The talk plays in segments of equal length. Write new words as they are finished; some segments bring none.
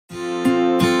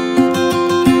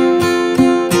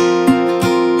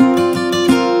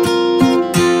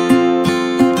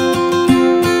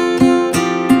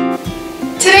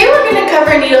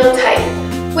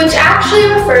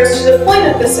refers to the point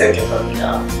of the surgical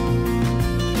needle.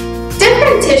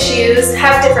 Different tissues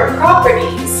have different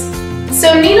properties,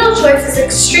 so needle choice is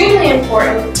extremely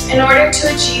important in order to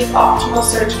achieve optimal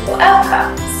surgical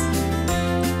outcomes.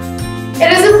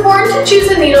 It is important to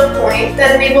choose a needle point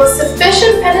that enables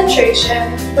sufficient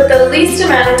penetration with the least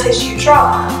amount of tissue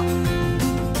trauma.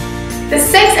 The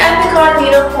 6 Ethicon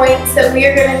needle points that we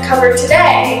are going to cover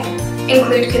today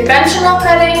include conventional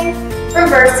cutting,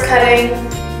 reverse cutting,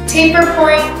 taper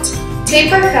point,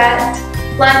 taper cut,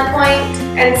 blunt point,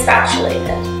 and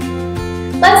spatulated.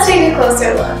 Let's take a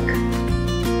closer look.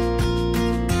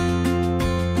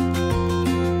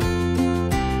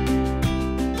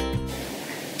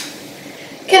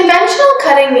 Conventional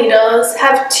cutting needles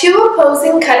have 2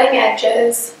 opposing cutting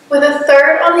edges with a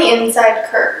third on the inside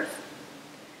curve.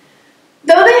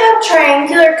 Though they have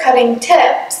triangular cutting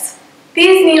tips,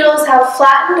 these needles have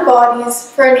flattened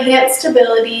bodies for enhanced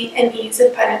stability and ease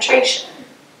of penetration.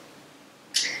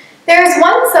 There is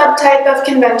one subtype of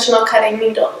conventional cutting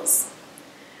needles: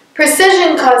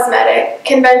 precision cosmetic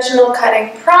conventional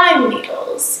cutting prime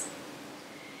needles.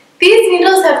 These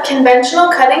needles have conventional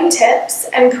cutting tips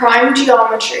and prime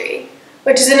geometry,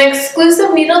 which is an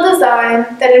exclusive needle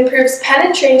design that improves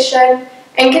penetration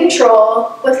and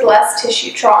control with less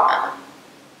tissue trauma.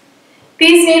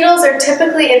 These needles are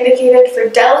typically indicated for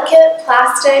delicate,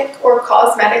 plastic, or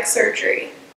cosmetic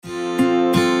surgery.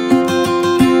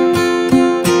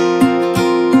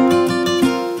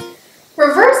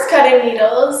 Reverse cutting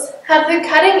needles have the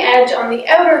cutting edge on the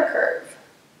outer curve,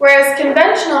 whereas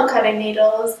conventional cutting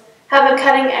needles have a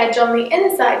cutting edge on the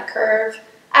inside curve,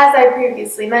 as I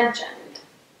previously mentioned.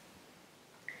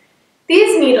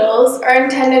 These needles are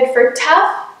intended for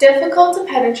tough, difficult to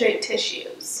penetrate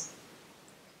tissues.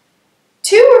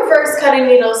 2 reverse cutting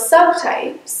needle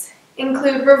subtypes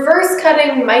include reverse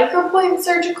cutting micropoint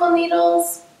surgical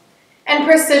needles and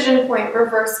precision point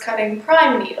reverse cutting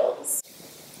prime needles.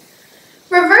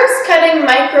 Reverse cutting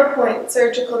micropoint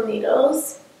surgical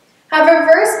needles have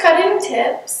reverse cutting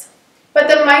tips, but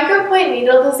the micropoint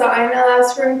needle design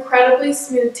allows for incredibly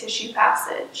smooth tissue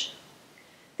passage.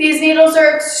 These needles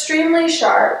are extremely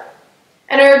sharp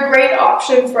and are a great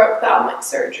option for ophthalmic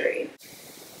surgery.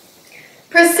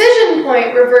 Precision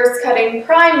point reverse cutting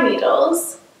prime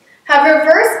needles have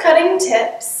reverse cutting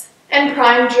tips and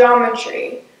prime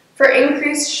geometry for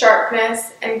increased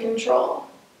sharpness and control.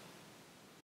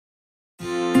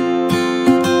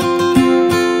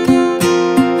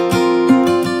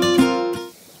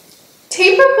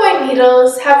 Taper point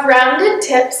needles have rounded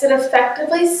tips that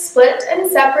effectively split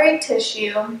and separate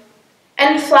tissue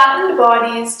and flattened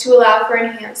bodies to allow for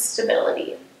enhanced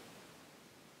stability.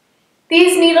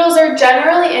 These needles are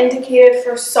generally indicated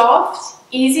for soft,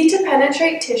 easy to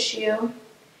penetrate tissue,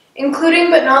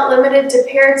 including but not limited to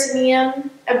peritoneum,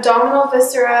 abdominal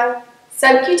viscera,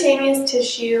 subcutaneous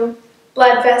tissue,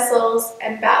 blood vessels,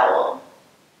 and bowel.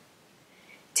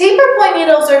 Taper point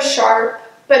needles are sharp,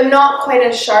 but not quite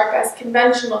as sharp as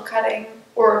conventional cutting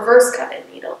or reverse cutting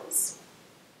needles.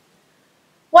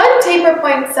 One taper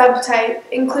point subtype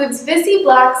includes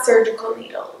Visi-Black surgical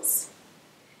needles.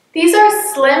 These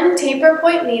are slim taper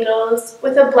point needles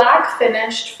with a black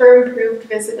finish for improved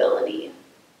visibility.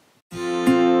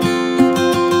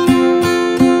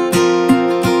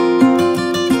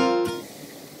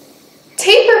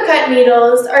 Taper cut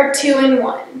needles are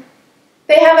 2-in-1.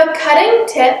 They have a cutting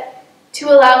tip to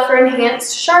allow for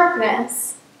enhanced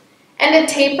sharpness, and a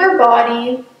taper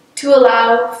body to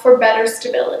allow for better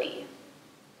stability.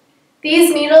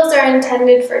 These needles are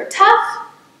intended for tough,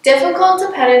 difficult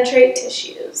to penetrate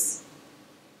tissues.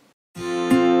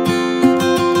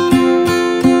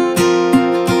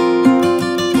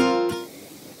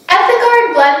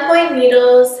 Ethicard blunt point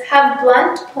needles have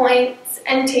blunt points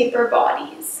and taper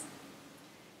bodies.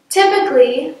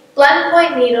 Typically, blunt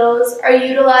point needles are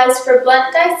utilized for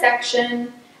blunt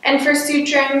dissection and for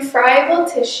suturing friable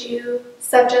tissue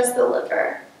such as the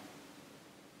liver.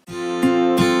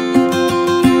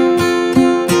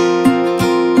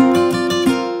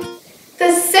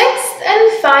 The 6th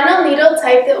and final needle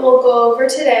type that we'll go over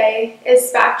today is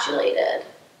spatulated.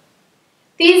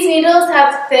 These needles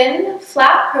have thin,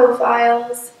 flat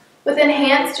profiles with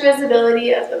enhanced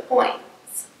visibility of the point.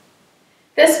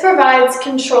 This provides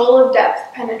control of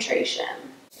depth penetration.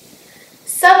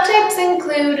 Subtypes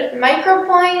include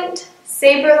micropoint,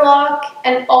 saber-lock,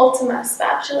 and Ultima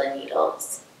spatula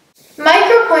needles.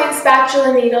 Micropoint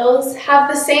spatula needles have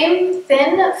the same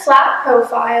thin, flat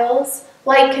profiles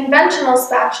like conventional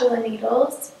spatula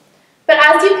needles, but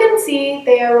as you can see,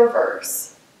 they are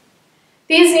reverse.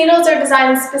 These needles are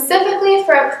designed specifically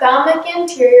for ophthalmic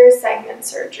anterior segment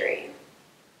surgery.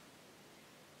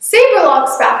 Saberlock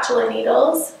spatula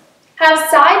needles have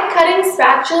side-cutting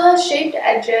spatula-shaped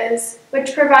edges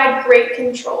which provide great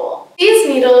control. These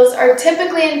needles are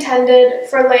typically intended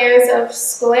for layers of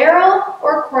scleral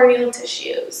or corneal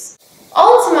tissues.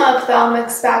 Ultima ophthalmic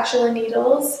spatula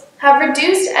needles have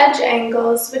reduced edge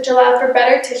angles which allow for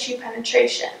better tissue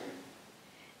penetration.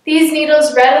 These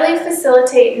needles readily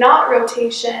facilitate knot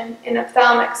rotation in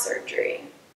ophthalmic surgery.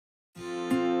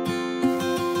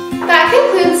 That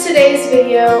concludes today's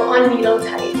video on needle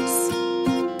types.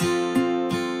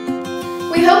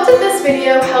 We hope that this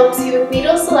video helps you with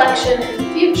needle selection in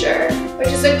the future, which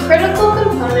is a critical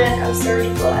component of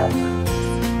surgical outcomes.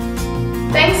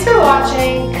 Thanks for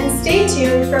watching, and stay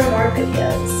tuned for more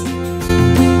videos.